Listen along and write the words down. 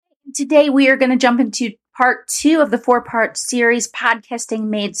Today, we are going to jump into part 2 of the 4-part series, Podcasting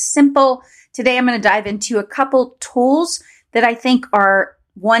Made Simple. Today, I'm going to dive into a couple tools that I think are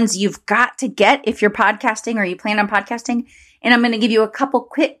ones you've got to get if you're podcasting or you plan on podcasting. And I'm going to give you a couple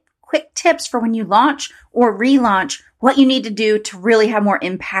quick tips for when you launch or relaunch, what you need to do to really have more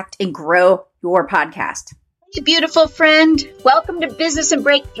impact and grow your podcast. Hey, beautiful friend. Welcome to Business and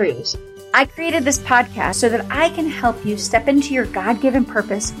Breakthroughs. I created this podcast so that I can help you step into your God-given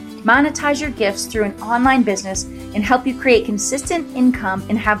purpose, monetize your gifts through an online business, and help you create consistent income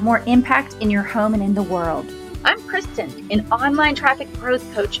and have more impact in your home and in the world. I'm Kristen, an online traffic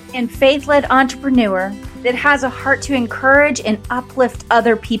growth coach and faith-led entrepreneur that has a heart to encourage and uplift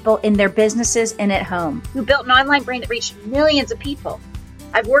other people in their businesses and at home. who built an online brand that reached millions of people.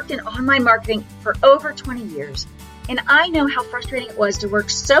 I've worked in online marketing for over 20 years, and I know how frustrating it was to work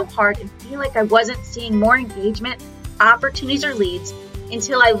so hard and feel like I wasn't seeing more engagement, opportunities, or leads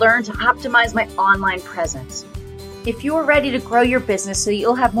until I learned to optimize my online presence. If you're ready to grow your business so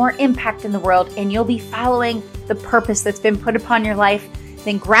you'll have more impact in the world and you'll be following the purpose that's been put upon your life,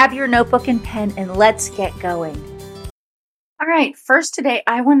 then grab your notebook and pen and let's get going. All right, first today,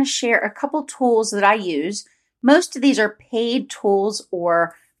 I want to share a couple tools that I use. Most of these are paid tools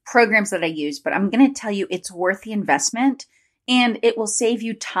or programs that I use, but I'm going to tell you it's worth the investment and it will save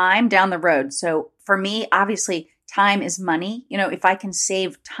you time down the road. So for me, obviously, time is money. You know, if I can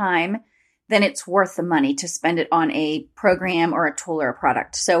save time, then it's worth the money to spend it on a program or a tool or a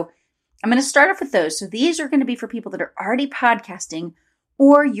product. So I'm going to start off with those. So these are going to be for people that are already podcasting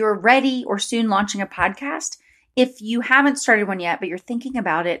or you're ready or soon launching a podcast. If you haven't started one yet, but you're thinking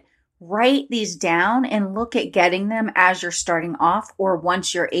about it, write these down and look at getting them as you're starting off or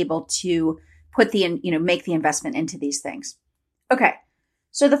once you're able to make the investment into these things. Okay.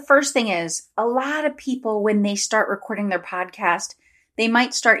 So the first thing is a lot of people, when they start recording their podcast, they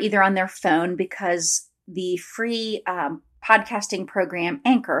might start either on their phone because the free podcasting program,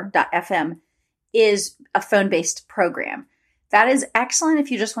 Anchor.fm, is a phone-based program. That is excellent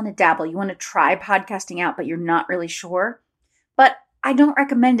if you just want to dabble. You want to try podcasting out, but you're not really sure. But I don't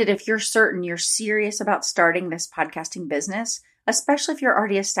recommend it if you're certain you're serious about starting this podcasting business, especially if you're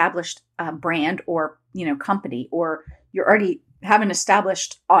already established brand or company, or you already have an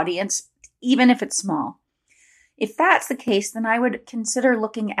established audience, even if it's small. If that's the case, then I would consider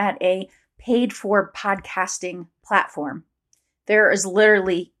looking at a paid-for podcasting platform. There is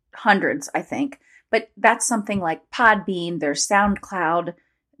literally hundreds, I think, but that's something like Podbean. There's SoundCloud.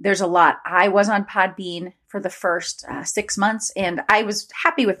 There's a lot. I was on Podbean for the first 6 months, and I was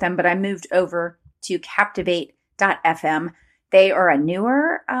happy with them, but I moved over to Captivate.fm. They are a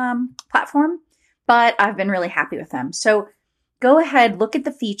newer platform, but I've been really happy with them. So go ahead, look at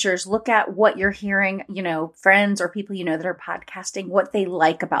the features, look at what you're hearing, friends or people that are podcasting, what they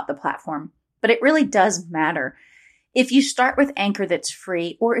like about the platform. But it really does matter. If you start with Anchor that's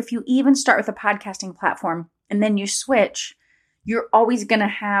free, or if you even start with a podcasting platform and then you switch, you're always going to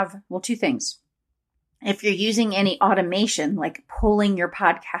have, two things. If you're using any automation, like pulling your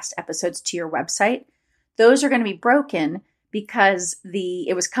podcast episodes to your website, those are going to be broken because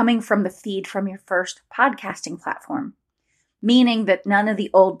it was coming from the feed from your first podcasting platform, meaning that none of the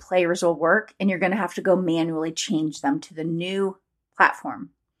old players will work and you're going to have to go manually change them to the new platform.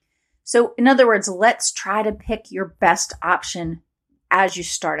 So in other words, let's try to pick your best option as you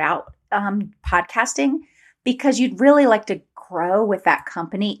start out podcasting, because you'd really like to grow with that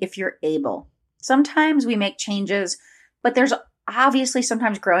company if you're able. Sometimes we make changes, but there's obviously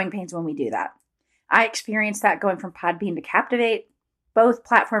sometimes growing pains when we do that. I experienced that going from Podbean to Captivate. Both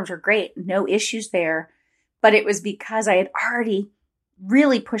platforms were great, no issues there, but it was because I had already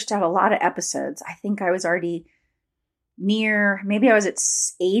really pushed out a lot of episodes. I think I was already maybe I was at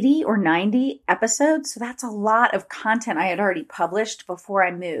 80 or 90 episodes. So that's a lot of content I had already published before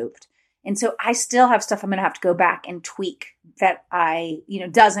I moved. And so I still have stuff I'm going to have to go back and tweak that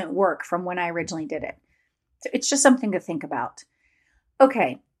doesn't work from when I originally did it. So it's just something to think about.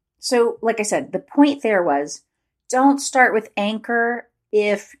 Okay. So like I said, the point there was don't start with Anchor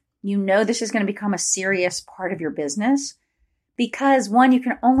if you know this is going to become a serious part of your business, because one, you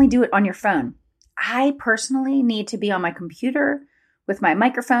can only do it on your phone. I personally need to be on my computer with my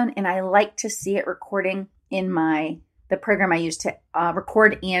microphone, and I like to see it recording in the program I use to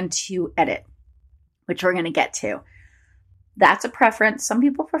record and to edit, which we're going to get to. That's a preference. Some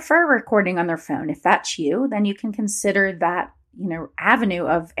people prefer recording on their phone. If that's you, then you can consider that, avenue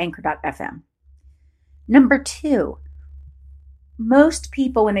of Anchor.fm. Number 2, most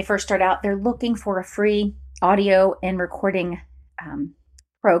people, when they first start out, they're looking for a free audio and recording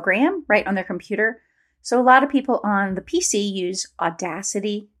program right on their computer. So a lot of people on the PC use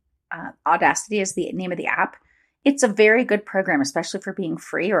Audacity Audacity is the name of the app. It's a very good program, especially for being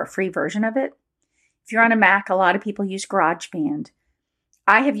free or a free version of it. If you're on a Mac, a lot of people use GarageBand.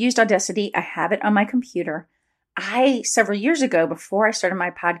 I have used Audacity. I have it on my computer. Several years ago, before I started my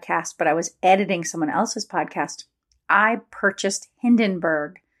podcast, but I was editing someone else's podcast, I purchased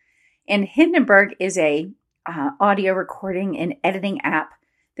Hindenburg. And Hindenburg is a audio recording and editing app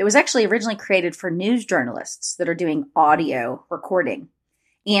that was actually originally created for news journalists that are doing audio recording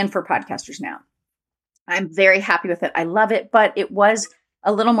and for podcasters now. I'm very happy with it. I love it, but it was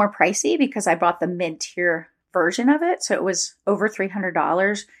a little more pricey because I bought the mid-tier version of it. So it was over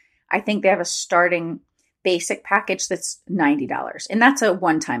 $300. I think they have a starting basic package that's $90, and that's a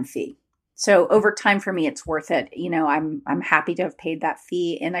one-time fee. So over time for me, it's worth it. You know, I'm happy to have paid that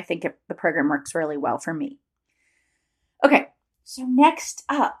fee, and I think the program works really well for me. Okay, so next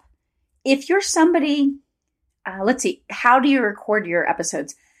up, if you're somebody, let's see, how do you record your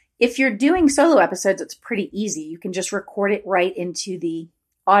episodes? If you're doing solo episodes, it's pretty easy. You can just record it right into the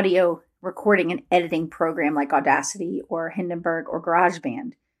audio recording and editing program like Audacity or Hindenburg or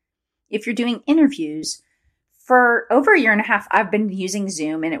GarageBand. If you're doing interviews, for over a year and a half, I've been using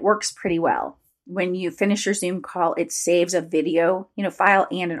Zoom, and it works pretty well. When you finish your Zoom call, it saves a video, file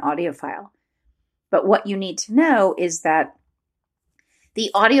and an audio file. But what you need to know is that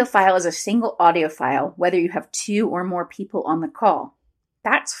the audio file is a single audio file, whether you have 2 or more people on the call.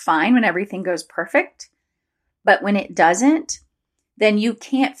 That's fine when everything goes perfect. But when it doesn't, then you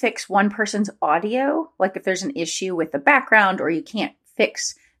can't fix one person's audio. Like if there's an issue with the background, or you can't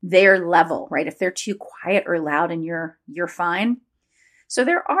fix their level, right? If they're too quiet or loud and you're fine. So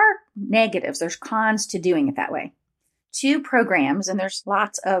there are negatives. There's cons to doing it that way. 2 programs, and there's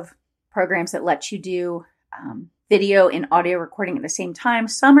lots of programs that let you do video and audio recording at the same time.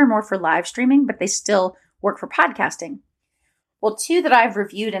 Some are more for live streaming, but they still work for podcasting. Well, 2 that I've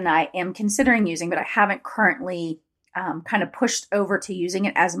reviewed and I am considering using, but I haven't currently kind of pushed over to using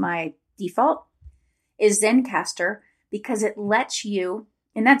it as my default, is Zencastr, because it lets you,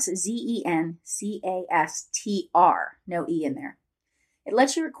 and that's Zencastr, no E in there. It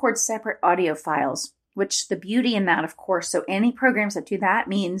lets you record separate audio files, which the beauty in that, of course, so any programs that do that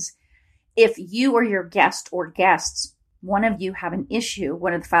means if you or your guest or guests, one of you have an issue,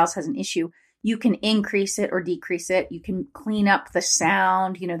 one of the files has an issue, you can increase it or decrease it. You can clean up the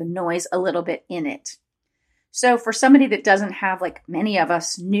sound, the noise a little bit in it. So for somebody that doesn't have, like many of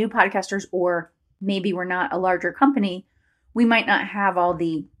us, new podcasters, or maybe we're not a larger company, we might not have all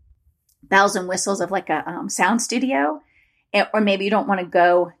the bells and whistles of like a sound studio, or maybe you don't want to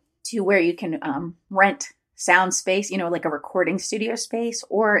go to where you can rent sound space, like a recording studio space,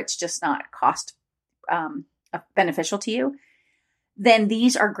 or it's just not cost beneficial to you. Then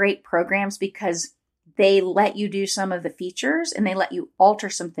these are great programs because they let you do some of the features and they let you alter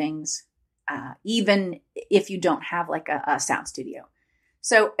some things, even if you don't have like a sound studio.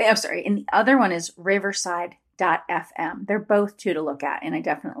 So I'm sorry. And the other one is Riverside.fm. They're both 2 to look at, and I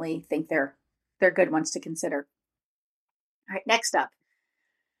definitely think they're good ones to consider. All right, next up.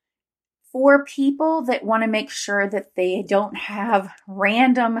 For people that want to make sure that they don't have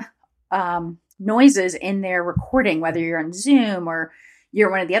random noises in their recording, whether you're on Zoom or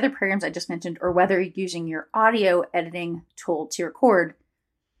you're one of the other programs I just mentioned, or whether you're using your audio editing tool to record,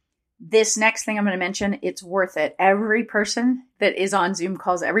 this next thing I'm going to mention, it's worth it. Every person that is on Zoom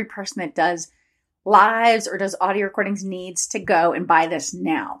calls, every person that does lives or does audio recordings needs to go and buy this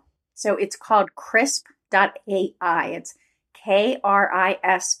now. So it's called Krisp.ai. It's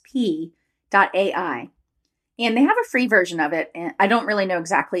KRISP.ai. And they have a free version of it. And I don't really know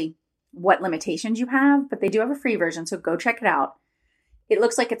exactly what limitations you have, but they do have a free version. So go check it out. It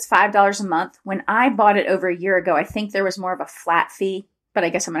looks like it's $5 a month. When I bought it over a year ago, I think there was more of a flat fee, but I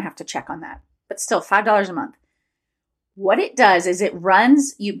guess I'm going to have to check on that. But still, $5 a month. What it does is it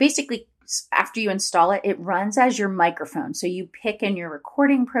runs, you basically, after you install it, it runs as your microphone. So you pick in your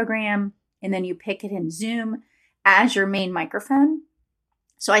recording program, and then you pick it in Zoom as your main microphone.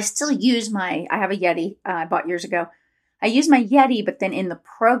 So I still use I have a Yeti I bought years ago. I use my Yeti, but then in the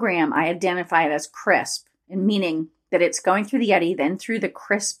program, I identify it as Krisp, and meaning that it's going through the Yeti, then through the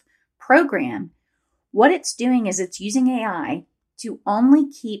Krisp program. What it's doing is it's using AI to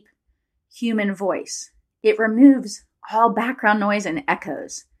only keep human voice. It removes all background noise and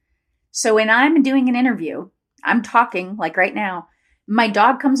echoes. So when I'm doing an interview, I'm talking like right now, my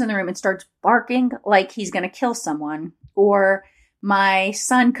dog comes in the room and starts barking like he's going to kill someone, or my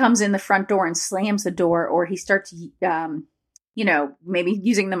son comes in the front door and slams the door, or he starts, maybe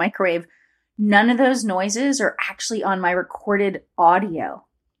using the microwave. None of those noises are actually on my recorded audio.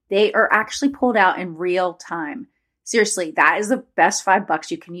 They are actually pulled out in real time. Seriously, that is the best $5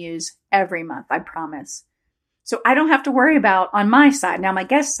 you can use every month, I promise. So I don't have to worry about on my side. Now, my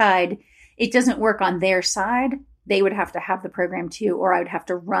guest side, it doesn't work on their side. They would have to have the program too, or I would have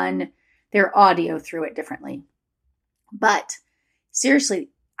to run their audio through it differently. But seriously,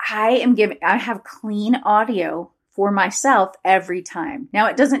 I have clean audio for myself every time. Now,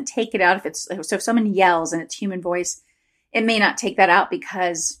 it doesn't take it out if someone yells and it's human voice, it may not take that out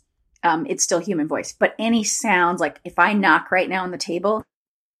because it's still human voice. But any sounds, like if I knock right now on the table,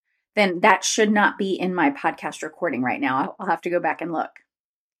 then that should not be in my podcast recording right now. I'll have to go back and look.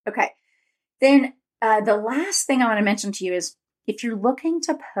 Okay. Then the last thing I want to mention to you is if you're looking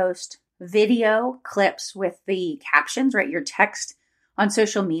to post video clips with the captions, right, your text on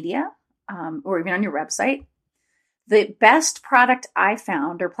social media or even on your website, the best product I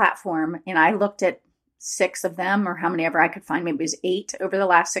found or platform, and I looked at 6 of them or how many ever I could find, maybe it was 8 over the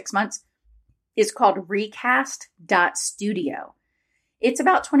last 6 months, is called Recast.studio. It's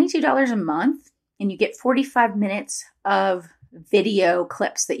about $22 a month and you get 45 minutes of video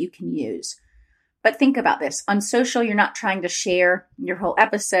clips that you can use. But think about this. On social, you're not trying to share your whole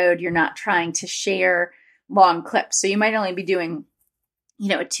episode. You're not trying to share long clips. So you might only be doing,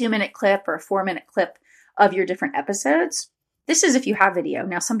 a 2-minute clip or a 4-minute clip of your different episodes. This is if you have video.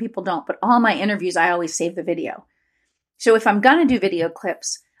 Now, some people don't, but all my interviews, I always save the video. So if I'm going to do video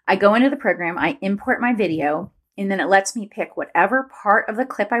clips, I go into the program, I import my video, and then it lets me pick whatever part of the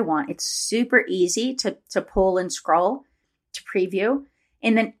clip I want. It's super easy to pull and scroll to preview.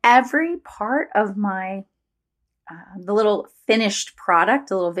 And then every part of my, the little finished product,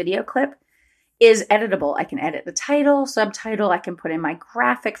 the little video clip, is editable. I can edit the title, subtitle. I can put in my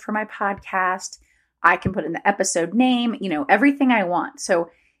graphic for my podcast. I can put in the episode name, everything I want.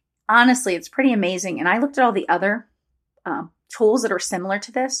 So honestly, it's pretty amazing. And I looked at all the other tools that are similar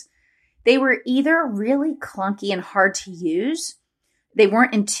to this. They were either really clunky and hard to use. They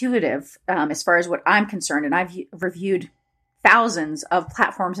weren't intuitive as far as what I'm concerned. And I've reviewed thousands of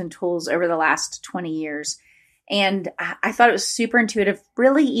platforms and tools over the last 20 years. And I thought it was super intuitive,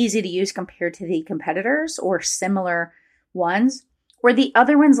 really easy to use compared to the competitors or similar ones. Where the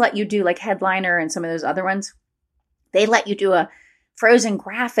other ones let you do, like Headliner and some of those other ones, they let you do a frozen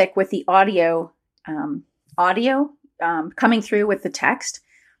graphic with the audio coming through with the text.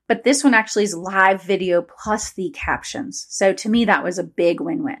 But this one actually is live video plus the captions. So to me, that was a big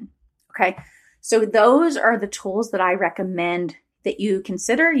win-win. Okay. So those are the tools that I recommend that you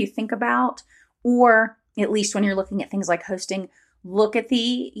consider, you think about, or at least when you're looking at things like hosting, look at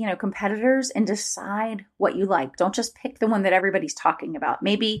the, competitors and decide what you like. Don't just pick the one that everybody's talking about.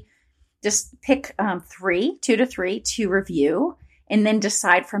 Maybe just pick 2 to 3 to review, and then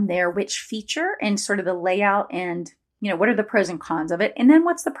decide from there which feature and sort of the layout and, what are the pros and cons of it? And then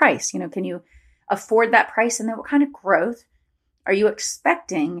what's the price? Can you afford that price? And then what kind of growth are you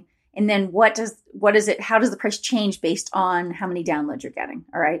expecting? And then how does the price change based on how many downloads you're getting?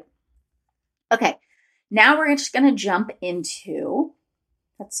 All right. Okay. Now we're just going to jump into,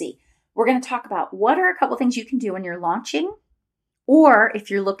 we're going to talk about what are a couple things you can do when you're launching, or if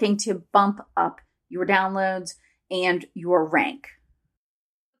you're looking to bump up your downloads and your rank.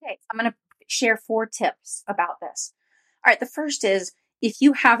 Okay, I'm going to share 4 tips about this. All right, the first is if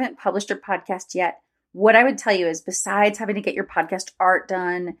you haven't published your podcast yet, what I would tell you is besides having to get your podcast art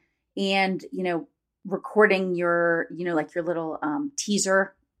done and, recording your, your little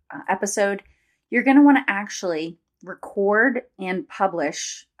teaser episode, you're going to want to actually record and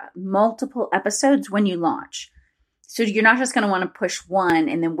publish multiple episodes when you launch. So you're not just going to want to push one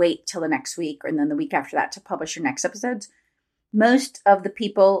and then wait till the next week and then the week after that to publish your next episodes. Most of the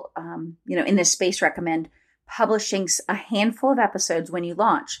people, in this space recommend publishing a handful of episodes when you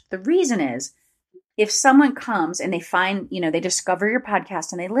launch. The reason is if someone comes and they find, they discover your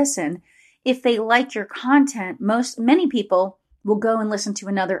podcast and they listen, if they like your content, many people will go and listen to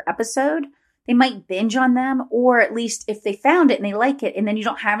another episode. They might binge on them, or at least if they found it and they like it and then you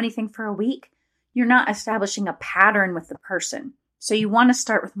don't have anything for a week, you're not establishing a pattern with the person. So you want to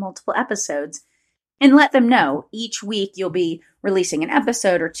start with multiple episodes and let them know each week you'll be releasing an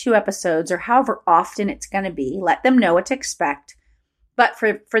episode or 2 episodes or however often it's going to be. Let them know what to expect. But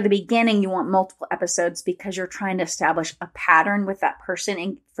for the beginning, you want multiple episodes because you're trying to establish a pattern with that person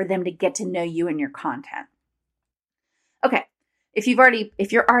and for them to get to know you and your content. Okay. If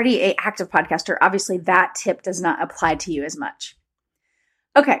you're already an active podcaster, obviously that tip does not apply to you as much.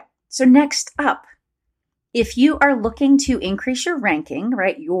 Okay. So next up, if you are looking to increase your ranking,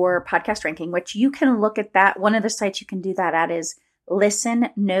 right, your podcast ranking, which you can look at that, one of the sites you can do that at is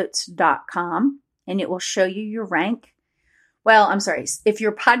listennotes.com, and it will show you your rank. Well, I'm sorry, if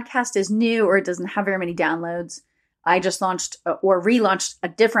your podcast is new or it doesn't have very many downloads, I just launched or relaunched a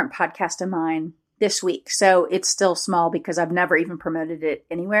different podcast of mine this week. So it's still small because I've never even promoted it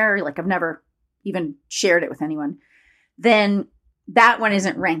anywhere. Like I've never even shared it with anyone. Then that one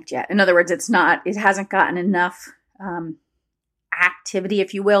isn't ranked yet. In other words, it hasn't gotten enough activity,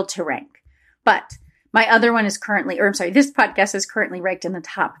 if you will, to rank. But my other one is this podcast is currently ranked in the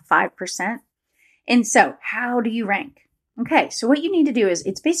top 5%. And so how do you rank? Okay. So what you need to do is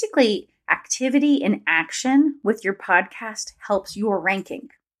it's basically activity and action with your podcast helps your ranking.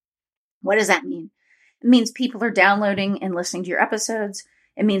 What does that mean? It means people are downloading and listening to your episodes.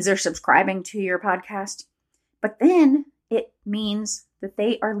 It means they're subscribing to your podcast. But then it means that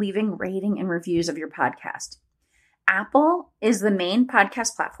they are leaving rating and reviews of your podcast. Apple is the main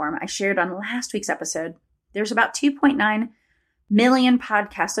podcast platform. I shared on last week's episode. There's about 2.9 million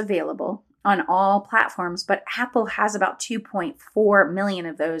podcasts available on all platforms, but Apple has about 2.4 million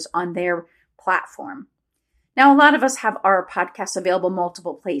of those on their platform. Now, a lot of us have our podcasts available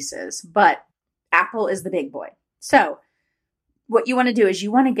multiple places, but Apple is the big boy. So what you want to do is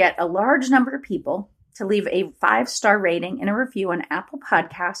you want to get a large number of people to leave a 5-star rating and a review on Apple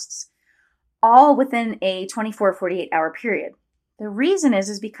Podcasts, all within a 48 hour period. The reason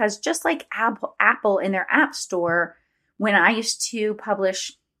is because just like Apple in their app store, when I used to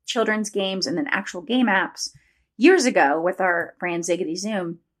publish children's games and then actual game apps years ago with our brand Ziggity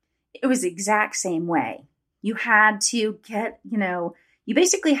Zoom, it was the exact same way. You had to get, you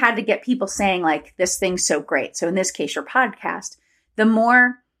basically had to get people saying like, this thing's so great. So in this case, your podcast, the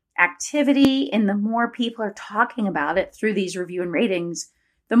more activity and the more people are talking about it through these review and ratings,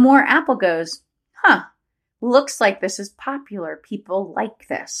 the more Apple goes, looks like this is popular. People like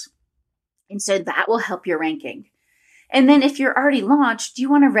this. And so that will help your ranking. And then if you're already launched, you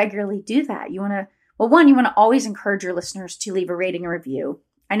want to regularly do that. You want to always encourage your listeners to leave a rating and review.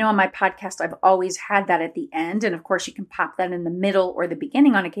 I know on my podcast, I've always had that at the end. And of course, you can pop that in the middle or the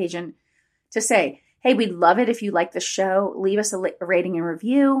beginning on occasion to say, hey, we'd love it if you like the show. Leave us a rating and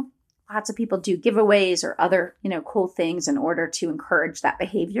review. Lots of people do giveaways or other, cool things in order to encourage that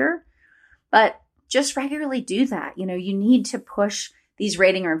behavior. But just regularly do that. You need to push these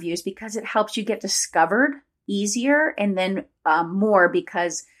rating and reviews because it helps you get discovered easier and then more,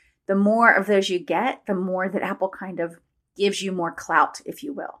 because the more of those you get, the more that Apple kind of gives you more clout, if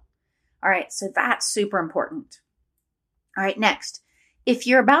you will. All right. So that's super important. All right. Next, if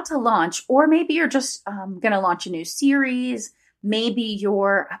you're about to launch, or maybe you're just going to launch a new series, maybe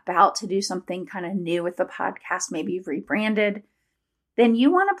you're about to do something kind of new with the podcast, maybe you've rebranded, then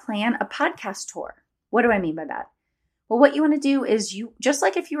you want to plan a podcast tour. What do I mean by that? Well, what you want to do is just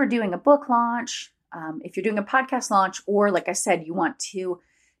like if you were doing a book launch, if you're doing a podcast launch, or like I said, you want to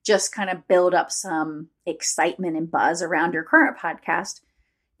just kind of build up some excitement and buzz around your current podcast,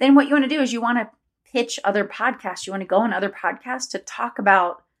 then what you want to do is you want to pitch other podcasts. You want to go on other podcasts to talk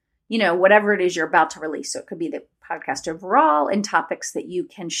about, whatever it is you're about to release. So it could be the podcast overall and topics that you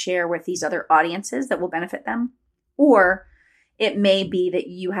can share with these other audiences that will benefit them. Or it may be that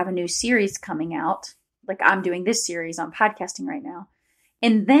you have a new series coming out, like I'm doing this series on podcasting right now.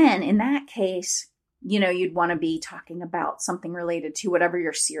 And then in that case, you'd want to be talking about something related to whatever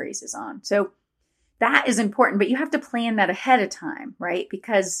your series is on. So that is important, but you have to plan that ahead of time, right?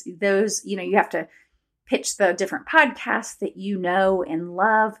 Because those, you have to pitch the different podcasts that you know and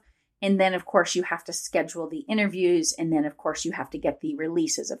love. And then, of course, you have to schedule the interviews. And then, of course, you have to get the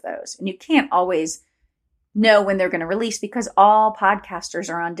releases of those. And you can't always know when they're going to release because all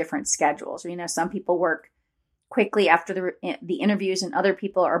podcasters are on different schedules. Some people work quickly after the interviews and other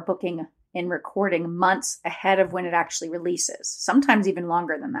people are booking and recording months ahead of when it actually releases, sometimes even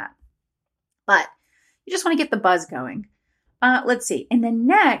longer than that. But you just want to get the buzz going. Let's see. And then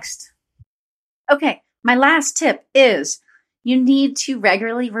next, my last tip is you need to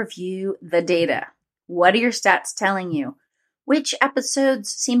regularly review the data. What are your stats telling you? Which episodes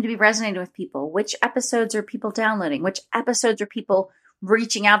seem to be resonating with people? Which episodes are people downloading? Which episodes are people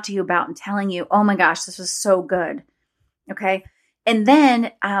reaching out to you about and telling you, oh my gosh, this was so good. Okay. And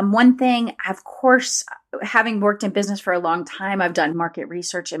then one thing, of course, having worked in business for a long time, I've done market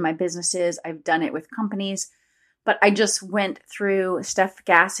research in my businesses. I've done it with companies, but I just went through Steph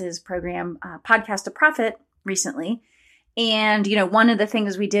Gass's program, Podcast to Profit, recently. And, one of the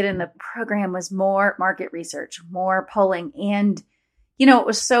things we did in the program was more market research, more polling. And, what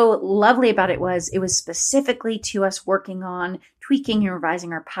was so lovely about it was specifically to us working on tweaking and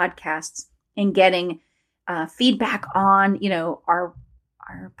revising our podcasts and getting feedback on, our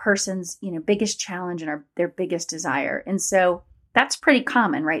person's, biggest challenge and their biggest desire. And so that's pretty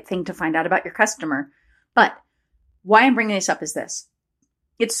common, right, thing to find out about your customer. But why I'm bringing this up is this.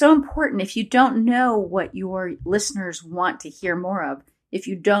 it's so important. If you don't know what your listeners want to hear more of, if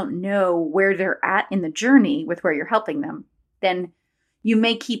you don't know where they're at in the journey with where you're helping them, then you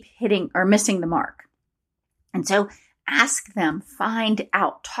may keep hitting or missing the mark. And so ask them, find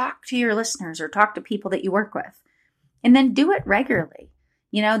out, talk to your listeners or talk to people that you work with, and then do it regularly.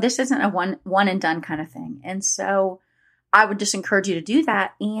 This isn't a one and done kind of thing. And so I would just encourage you to do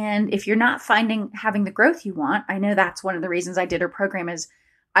that. And if you're not having the growth you want, I know that's one of the reasons I did her program is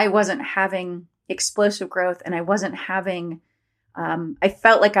I wasn't having explosive growth and I wasn't having, I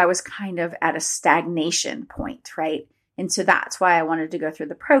felt like I was kind of at a stagnation point, right? And so that's why I wanted to go through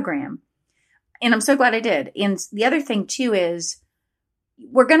the program. And I'm so glad I did. And the other thing too is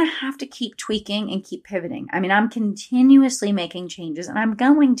we're going to have to keep tweaking and keep pivoting. I mean, I'm continuously making changes and I'm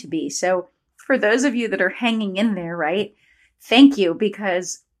going to be. So for those of you that are hanging in there, right? Thank you,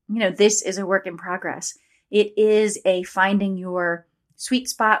 because, this is a work in progress. It is a finding your sweet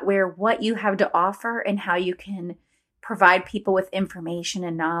spot where what you have to offer and how you can provide people with information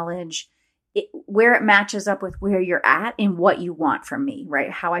and knowledge, where it matches up with where you're at and what you want from me,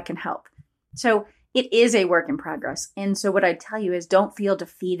 right? How I can help. So it is a work in progress. And so what I tell you is don't feel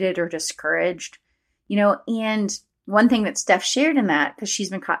defeated or discouraged, and one thing that Steph shared in that, because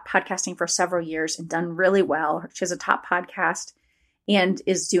she's been podcasting for several years and done really well. She has a top podcast and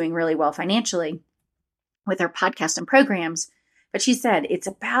is doing really well financially with her podcast and programs. But she said it's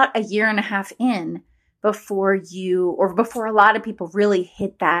about a year and a half in before a lot of people really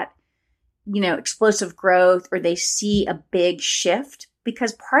hit that, explosive growth, or they see a big shift,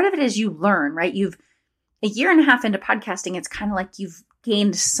 because part of it is you learn, right? You've a year and a half into podcasting. It's kind of like you've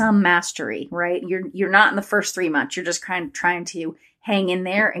gained some mastery, right? You're not in the first 3 months. You're just kind of trying to hang in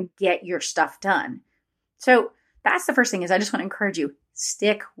there and get your stuff done. So that's the first thing is I just want to encourage you,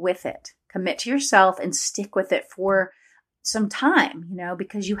 stick with it, commit to yourself and stick with it for some time,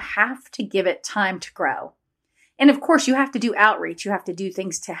 because you have to give it time to grow. And of course you have to do outreach. You have to do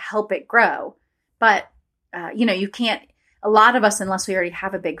things to help it grow. But, you can't, a lot of us, unless we already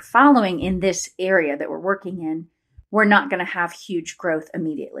have a big following in this area that we're working in, we're not going to have huge growth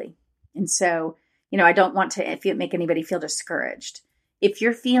immediately. And so, I don't want to make anybody feel discouraged. If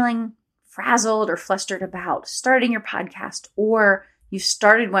you're feeling frazzled or flustered about starting your podcast, or you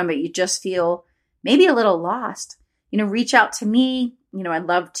started one, but you just feel maybe a little lost, reach out to me. I'd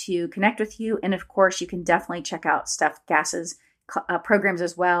love to connect with you. And of course, you can definitely check out Steph Gass's programs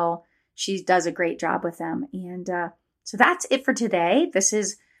as well. She does a great job with them. And so that's it for today. This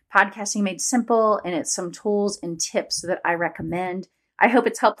is Podcasting Made Simple, and it's some tools and tips that I recommend. I hope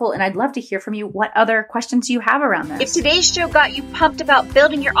it's helpful, and I'd love to hear from you. What other questions you have around this? If today's show got you pumped about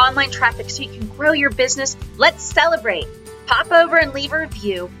building your online traffic so you can grow your business, let's celebrate. Pop over and leave a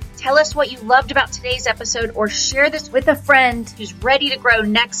review. Tell us what you loved about today's episode, or share this with a friend who's ready to grow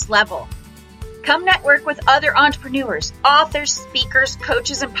next level. Come network with other entrepreneurs, authors, speakers,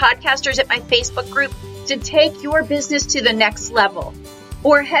 coaches, and podcasters at my Facebook group to take your business to the next level.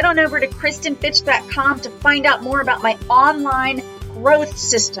 Or head on over to KristenFitch.com to find out more about my online growth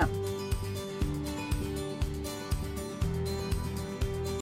system.